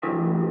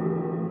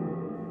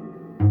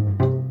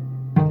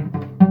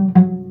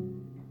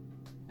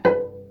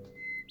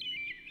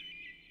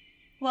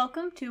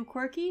Welcome to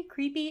Quirky,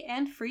 Creepy,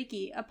 and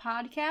Freaky, a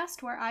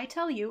podcast where I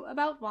tell you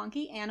about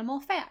wonky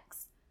animal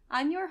facts.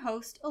 I'm your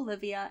host,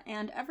 Olivia,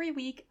 and every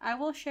week I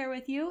will share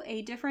with you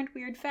a different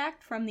weird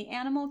fact from the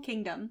animal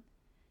kingdom.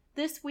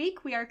 This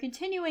week we are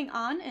continuing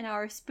on in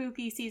our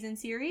spooky season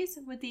series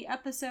with the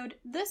episode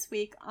this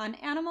week on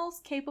animals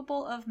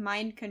capable of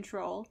mind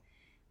control.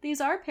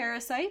 These are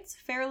parasites,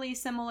 fairly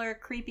similar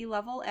creepy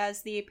level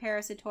as the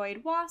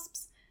parasitoid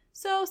wasps,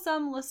 so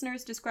some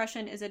listeners'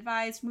 discretion is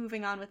advised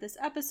moving on with this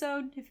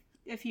episode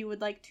if you would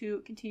like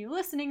to continue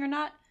listening or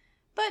not.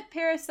 But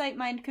parasite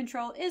mind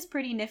control is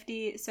pretty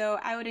nifty, so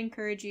I would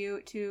encourage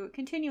you to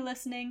continue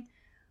listening,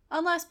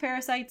 unless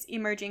parasites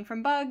emerging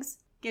from bugs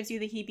gives you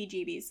the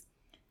heebie-jeebies.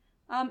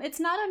 It's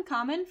not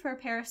uncommon for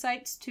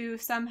parasites to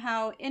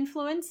somehow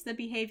influence the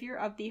behavior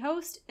of the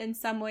host in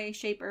some way,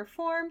 shape, or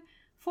form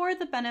for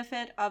the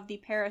benefit of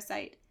the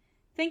parasite.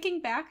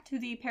 Thinking back to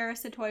the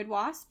parasitoid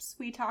wasps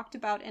we talked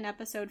about in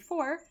episode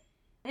 4,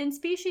 in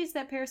species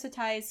that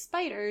parasitize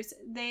spiders,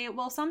 they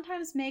will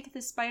sometimes make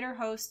the spider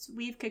hosts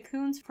weave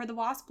cocoons for the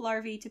wasp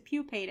larvae to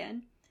pupate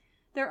in.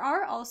 There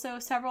are also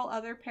several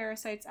other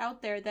parasites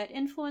out there that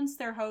influence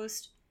their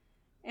host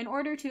in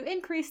order to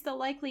increase the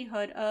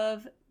likelihood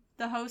of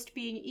the host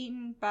being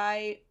eaten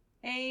by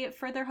a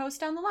further host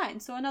down the line,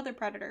 so another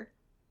predator.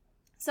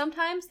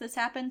 Sometimes this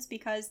happens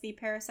because the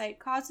parasite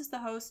causes the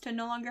host to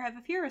no longer have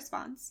a fear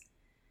response.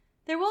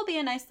 There will be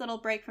a nice little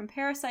break from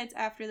parasites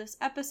after this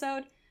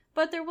episode,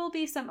 but there will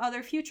be some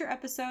other future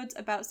episodes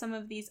about some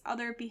of these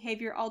other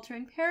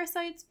behavior-altering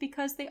parasites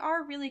because they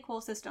are really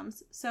cool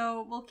systems,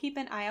 so we'll keep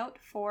an eye out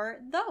for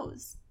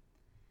those.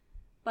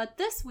 But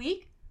this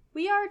week,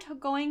 we are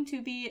going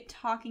to be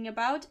talking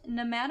about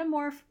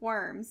nematomorph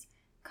worms,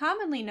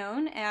 commonly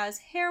known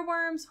as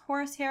hairworms,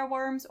 horsehair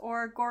worms,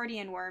 or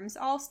Gordian worms,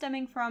 all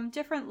stemming from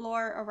different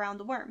lore around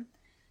the worm.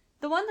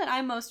 The one that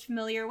I'm most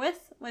familiar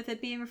with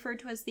it being referred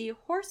to as the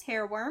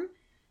horsehair worm,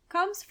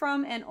 comes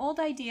from an old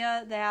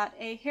idea that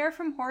a hair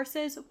from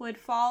horses would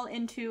fall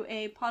into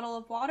a puddle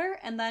of water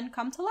and then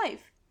come to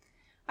life.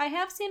 I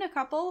have seen a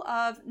couple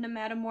of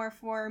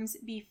nematomorph worms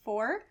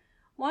before,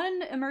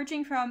 one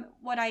emerging from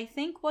what I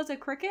think was a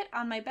cricket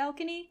on my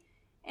balcony,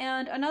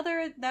 and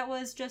another that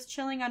was just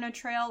chilling on a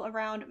trail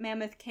around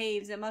Mammoth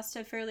Caves. It must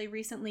have fairly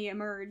recently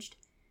emerged.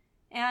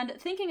 And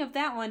thinking of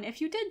that one,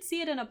 if you did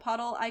see it in a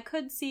puddle, I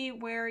could see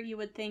where you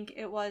would think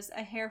it was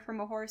a hair from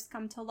a horse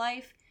come to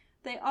life.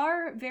 They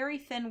are very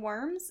thin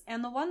worms,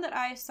 and the one that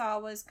I saw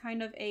was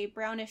kind of a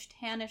brownish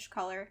tannish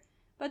color,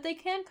 but they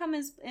can come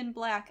in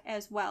black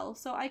as well,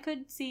 so I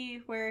could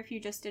see where if you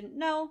just didn't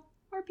know,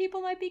 or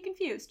people might be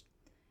confused.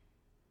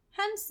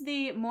 Hence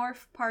the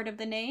morph part of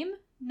the name.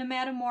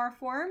 Nematomorph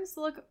worms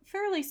look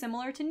fairly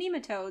similar to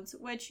nematodes,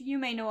 which you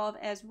may know of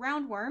as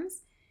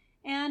roundworms,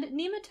 and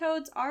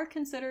nematodes are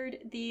considered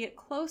the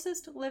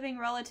closest living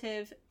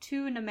relative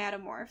to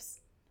nematomorphs.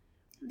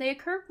 They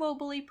occur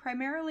globally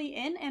primarily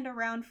in and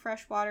around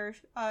freshwater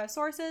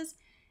sources,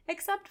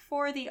 except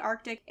for the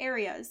Arctic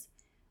areas.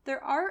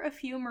 There are a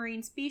few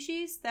marine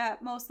species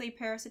that mostly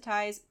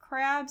parasitize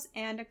crabs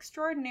and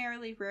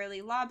extraordinarily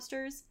rarely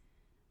lobsters,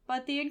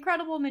 but the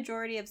incredible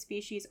majority of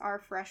species are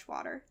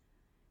freshwater.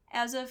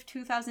 As of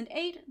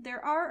 2008,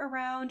 there are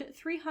around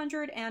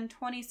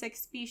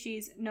 326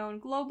 species known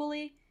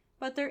globally,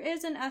 but there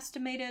is an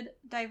estimated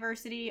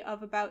diversity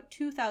of about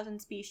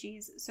 2,000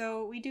 species,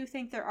 so we do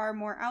think there are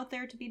more out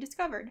there to be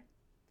discovered.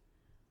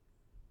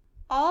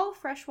 All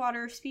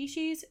freshwater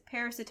species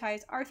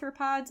parasitize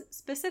arthropods,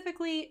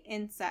 specifically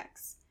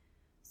insects.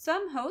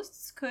 Some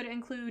hosts could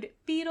include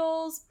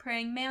beetles,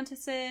 praying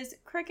mantises,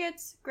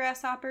 crickets,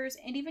 grasshoppers,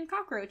 and even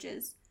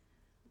cockroaches.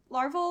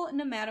 Larval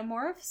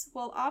nematomorphs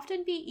will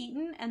often be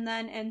eaten and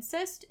then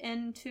encyst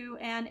into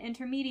an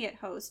intermediate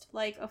host,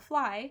 like a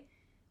fly,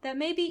 that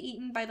may be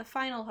eaten by the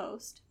final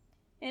host.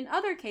 In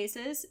other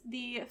cases,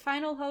 the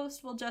final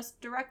host will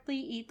just directly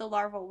eat the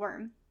larval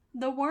worm.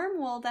 The worm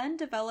will then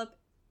develop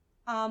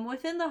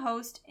within the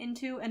host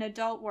into an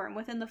adult worm,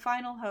 within the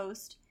final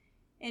host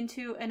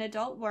into an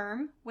adult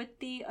worm, with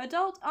the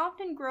adult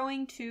often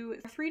growing to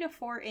 3 to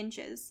 4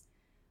 inches.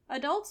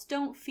 Adults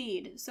don't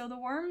feed, so the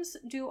worms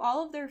do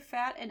all of their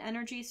fat and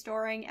energy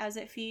storing as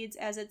it feeds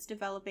as it's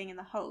developing in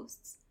the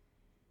hosts.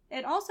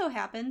 It also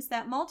happens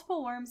that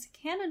multiple worms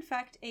can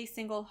infect a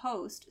single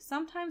host,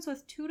 sometimes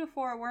with 2 to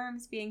 4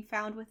 worms being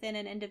found within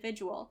an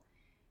individual.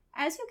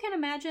 As you can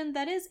imagine,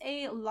 that is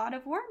a lot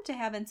of worm to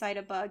have inside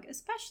a bug,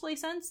 especially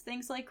since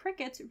things like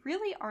crickets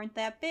really aren't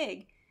that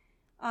big.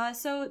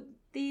 So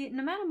the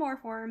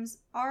nematomorph worms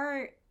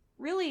are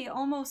really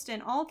almost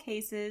in all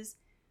cases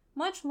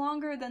much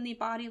longer than the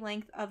body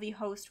length of the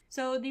host.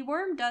 So the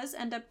worm does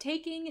end up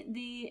taking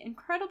the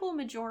incredible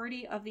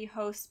majority of the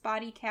host's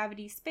body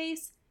cavity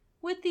space,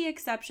 with the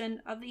exception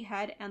of the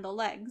head and the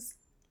legs.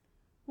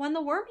 When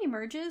the worm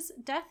emerges,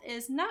 death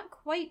is not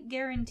quite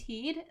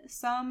guaranteed.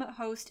 Some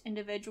host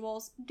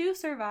individuals do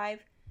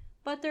survive,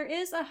 but there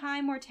is a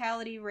high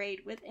mortality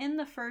rate within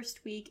the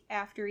first week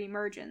after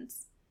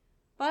emergence.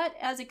 But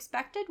as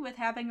expected with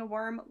having a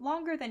worm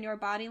longer than your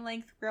body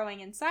length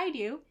growing inside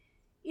you,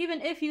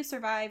 Even if you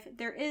survive,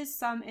 there is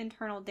some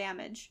internal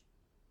damage.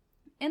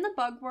 In the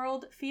bug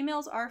world,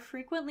 females are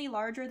frequently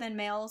larger than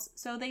males,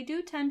 so they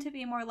do tend to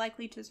be more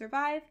likely to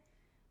survive,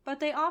 but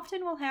they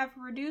often will have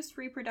reduced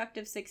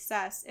reproductive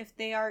success if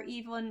they are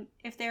even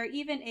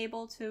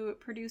able to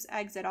produce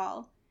eggs at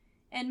all.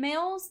 In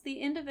males, the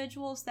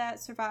individuals that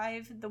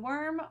survive the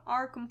worm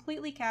are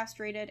completely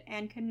castrated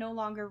and can no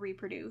longer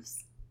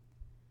reproduce.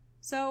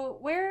 So,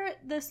 where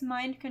this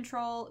mind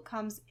control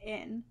comes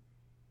in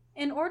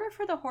order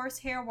for the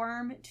horsehair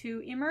worm to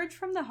emerge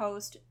from the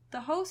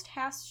host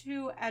has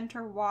to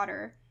enter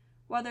water.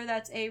 Whether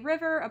that's a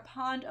river, a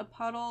pond, a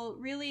puddle,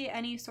 really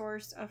any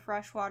source of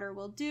fresh water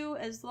will do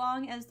as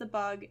long as the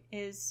bug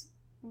is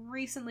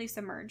recently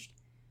submerged.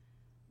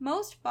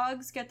 Most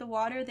bugs get the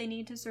water they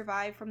need to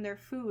survive from their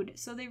food,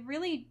 so they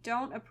really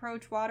don't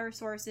approach water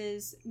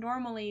sources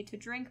normally to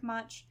drink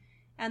much,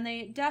 and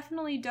they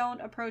definitely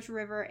don't approach a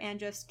river and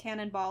just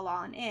cannonball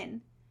on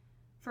in.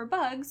 For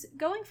bugs,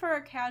 going for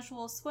a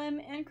casual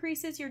swim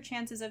increases your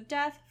chances of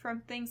death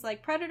from things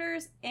like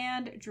predators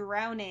and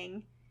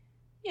drowning.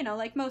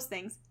 Like most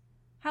things.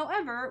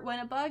 However, when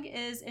a bug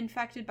is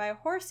infected by a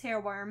horsehair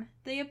worm,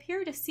 they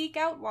appear to seek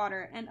out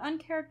water and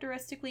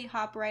uncharacteristically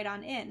hop right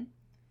on in.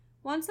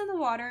 Once in the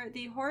water,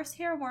 the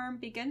horsehair worm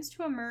begins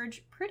to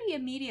emerge pretty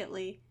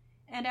immediately,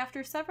 and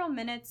after several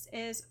minutes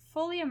is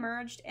fully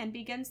emerged and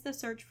begins the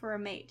search for a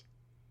mate.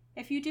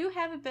 If you do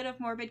have a bit of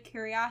morbid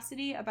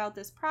curiosity about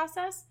this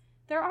process,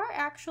 there are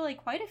actually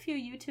quite a few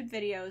YouTube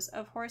videos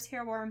of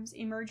horsehair worms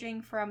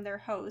emerging from their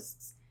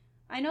hosts.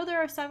 I know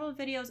there are several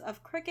videos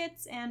of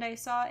crickets, and I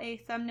saw a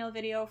thumbnail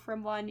video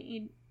from one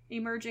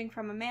emerging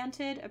from a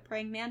mantid, a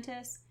praying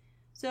mantis.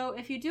 So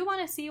if you do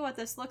want to see what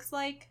this looks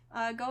like,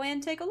 go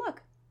and take a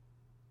look.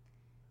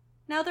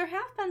 Now, there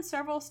have been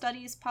several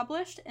studies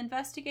published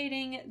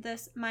investigating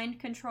this mind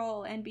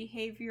control and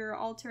behavior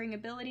altering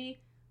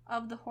ability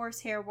of the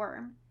horsehair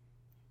worm.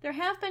 There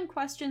have been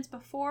questions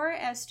before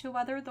as to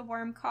whether the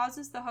worm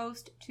causes the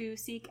host to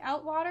seek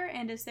out water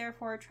and is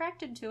therefore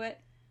attracted to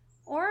it,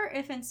 or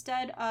if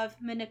instead of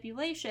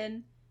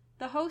manipulation,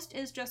 the host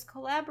is just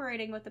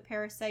collaborating with the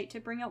parasite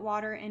to bring it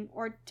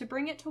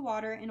to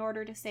water in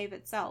order to save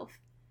itself.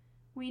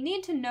 We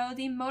need to know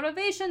the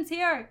motivations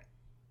here.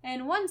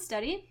 In one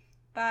study,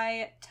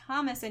 by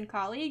Thomas and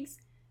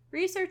colleagues,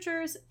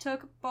 researchers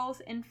took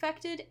both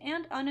infected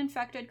and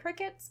uninfected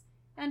crickets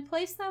and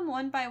placed them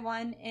one by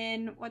one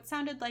in what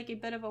sounded like a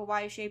bit of a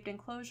Y-shaped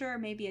enclosure,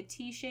 maybe a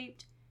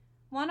T-shaped.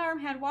 One arm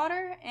had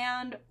water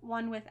and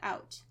one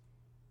without.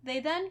 They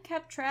then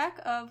kept track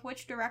of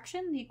which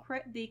direction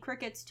the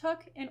crickets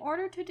took in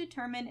order to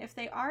determine if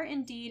they are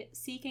indeed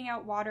seeking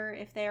out water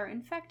if they are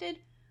infected,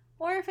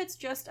 or if it's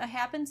just a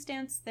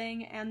happenstance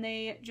thing and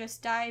they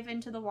just dive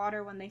into the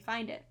water when they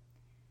find it.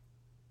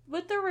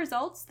 With the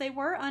results, they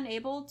were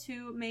unable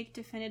to make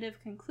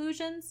definitive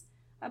conclusions.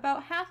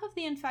 About half of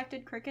the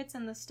infected crickets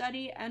in the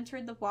study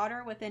entered the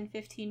water within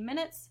 15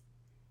 minutes,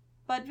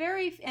 but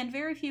very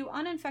few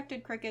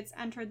uninfected crickets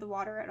entered the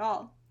water at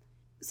all.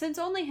 Since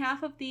only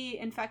half of the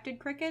infected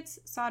crickets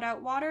sought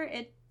out water,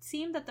 it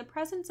seemed that the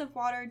presence of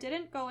water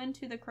didn't go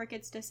into the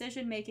crickets'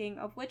 decision-making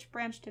of which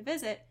branch to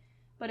visit,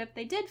 but if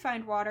they did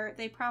find water,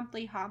 they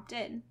promptly hopped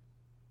in.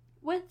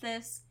 With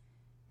this,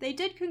 they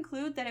did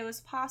conclude that it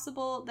was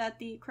possible that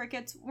the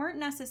crickets weren't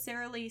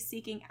necessarily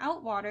seeking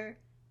out water,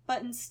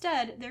 but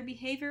instead their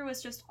behavior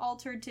was just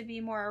altered to be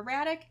more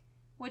erratic,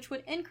 which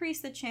would increase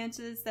the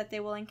chances that they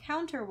will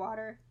encounter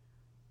water.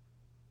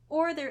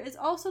 Or there is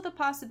also the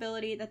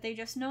possibility that they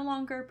just no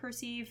longer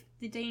perceive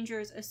the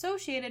dangers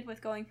associated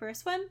with going for a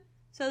swim,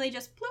 so they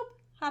just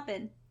bloop, hop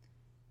in.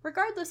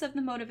 Regardless of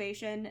the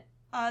motivation,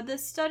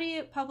 this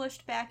study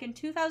published back in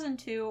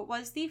 2002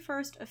 was the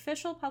first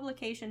official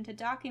publication to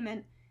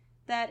document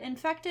that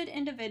infected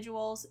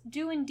individuals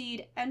do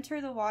indeed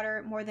enter the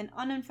water more than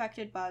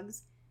uninfected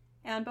bugs,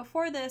 and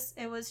before this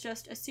it was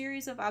just a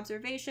series of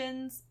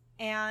observations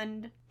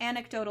and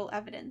anecdotal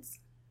evidence.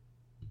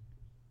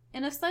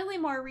 In a slightly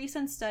more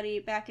recent study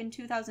back in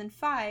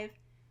 2005,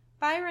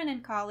 Byron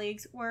and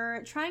colleagues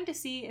were trying to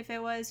see if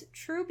it was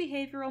true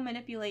behavioral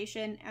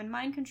manipulation and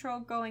mind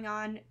control going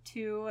on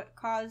to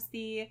cause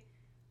the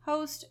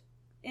host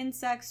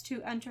insects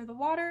to enter the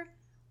water,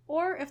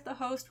 or if the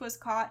host was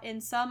caught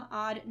in some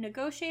odd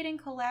negotiating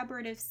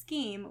collaborative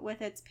scheme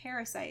with its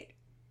parasite.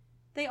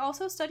 They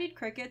also studied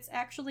crickets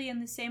actually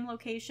in the same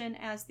location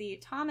as the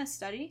Thomas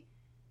study,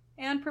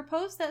 and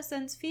proposed that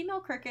since female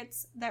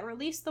crickets that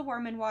released the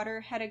worm in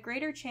water had a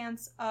greater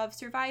chance of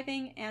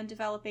surviving and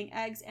developing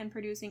eggs and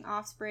producing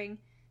offspring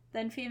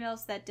than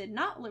females that did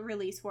not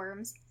release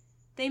worms,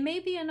 they may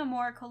be in a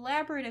more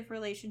collaborative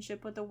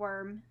relationship with the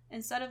worm,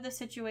 instead of the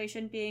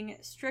situation being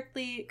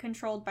strictly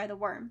controlled by the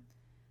worm.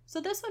 So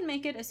this would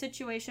make it a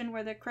situation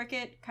where the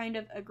cricket kind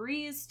of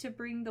agrees to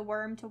bring the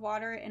worm to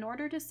water in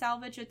order to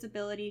salvage its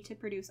ability to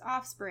produce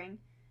offspring.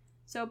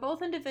 So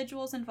both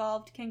individuals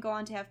involved can go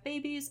on to have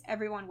babies,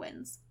 everyone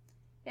wins.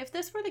 If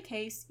this were the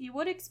case, you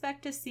would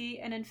expect to see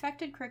an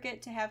infected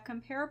cricket to have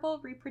comparable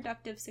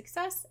reproductive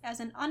success as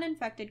an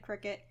uninfected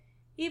cricket,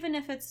 even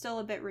if it's still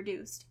a bit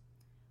reduced.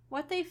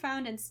 What they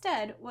found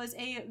instead was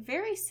a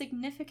very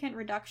significant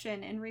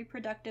reduction in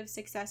reproductive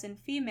success in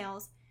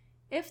females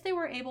if they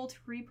were able to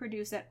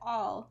reproduce at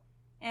all,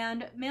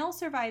 and male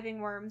surviving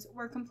worms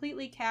were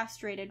completely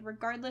castrated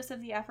regardless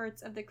of the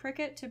efforts of the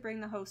cricket to bring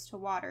the host to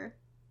water.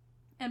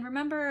 And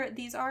remember,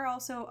 these are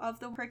also of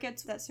the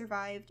crickets that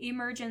survived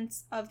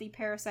emergence of the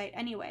parasite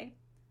anyway.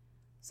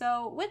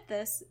 So with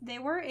this, they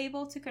were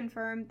able to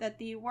confirm that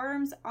the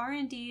worms are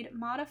indeed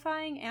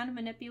modifying and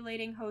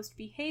manipulating host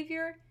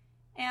behavior,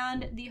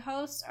 and the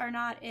hosts are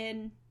not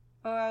in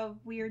a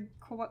weird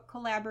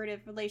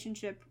collaborative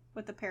relationship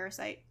with the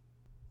parasite.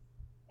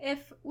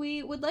 If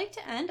we would like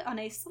to end on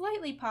a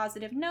slightly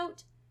positive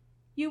note,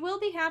 you will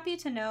be happy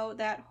to know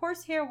that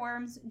horsehair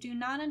worms do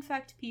not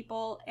infect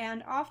people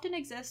and often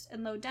exist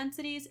in low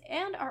densities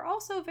and are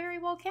also very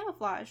well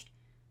camouflaged.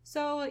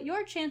 So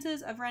your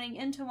chances of running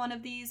into one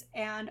of these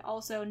and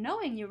also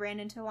knowing you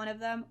ran into one of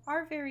them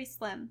are very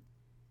slim.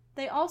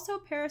 They also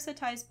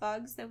parasitize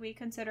bugs that we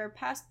consider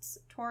pests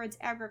towards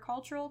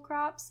agricultural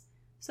crops,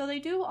 so they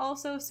do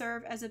also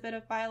serve as a bit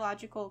of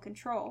biological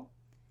control.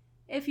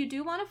 If you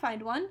do want to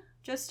find one,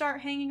 just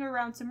start hanging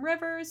around some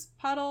rivers,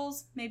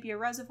 puddles, maybe a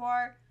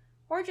reservoir,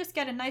 or just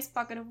get a nice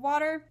bucket of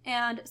water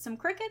and some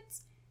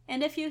crickets,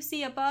 and if you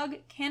see a bug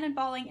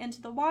cannonballing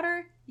into the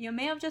water, you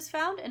may have just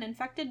found an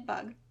infected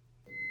bug.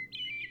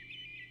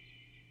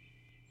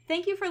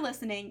 Thank you for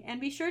listening,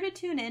 and be sure to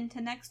tune in to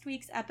next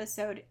week's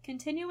episode,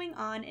 continuing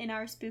on in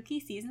our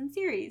spooky season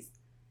series.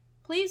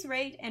 Please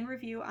rate and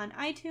review on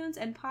iTunes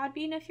and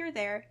Podbean if you're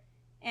there,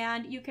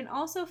 and you can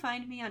also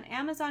find me on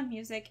Amazon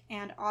Music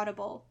and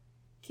Audible.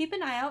 Keep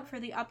an eye out for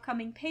the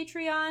upcoming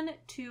Patreon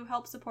to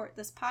help support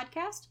this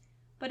podcast,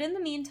 but in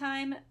the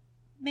meantime,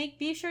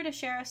 be sure to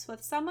share us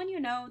with someone you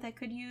know that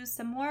could use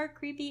some more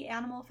creepy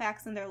animal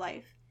facts in their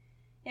life.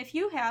 If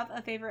you have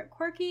a favorite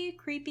quirky,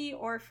 creepy,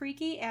 or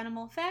freaky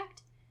animal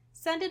fact,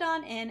 send it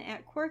on in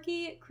at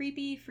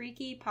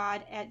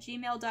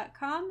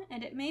quirkycreepyfreakypod@gmail.com,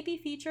 and it may be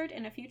featured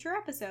in a future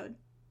episode.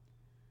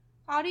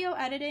 Audio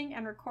editing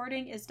and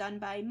recording is done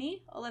by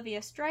me,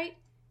 Olivia Strite.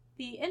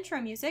 The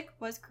intro music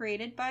was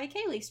created by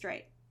Kaylee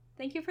Strite.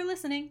 Thank you for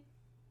listening.